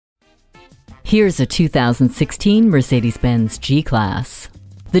Here's a 2016 Mercedes-Benz G-Class.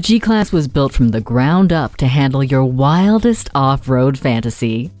 The G-Class was built from the ground up to handle your wildest off-road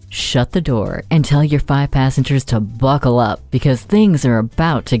fantasy. Shut the door and tell your 5 passengers to buckle up because things are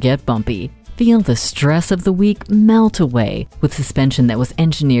about to get bumpy. Feel the stress of the week melt away with suspension that was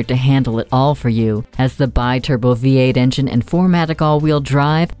engineered to handle it all for you as the bi-turbo V8 engine and 4MATIC all-wheel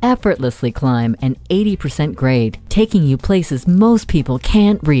drive effortlessly climb an 80% grade, taking you places most people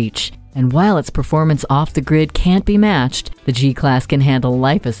can't reach. And while its performance off the grid can't be matched, the G-Class can handle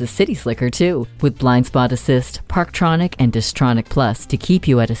life as a city slicker too, with blind spot assist, Parktronic, and Distronic Plus to keep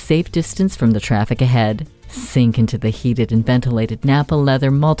you at a safe distance from the traffic ahead. Sink into the heated and ventilated NAPPA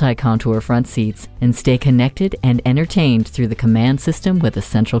leather multi-contour front seats and stay connected and entertained through the command system with a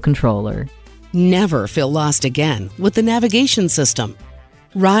central controller. Never feel lost again with the navigation system.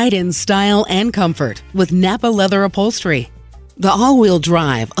 Ride in style and comfort with NAPPA leather upholstery. The all-wheel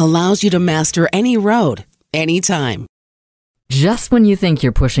drive allows you to master any road, anytime. Just when you think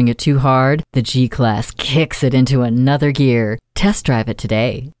you're pushing it too hard, the G-Class kicks it into another gear. Test drive it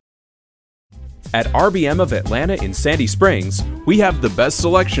today. At RBM of Atlanta in Sandy Springs, we have the best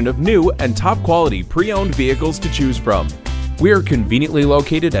selection of new and top-quality pre-owned vehicles to choose from. We are conveniently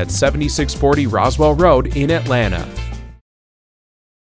located at 7640 Roswell Road in Atlanta.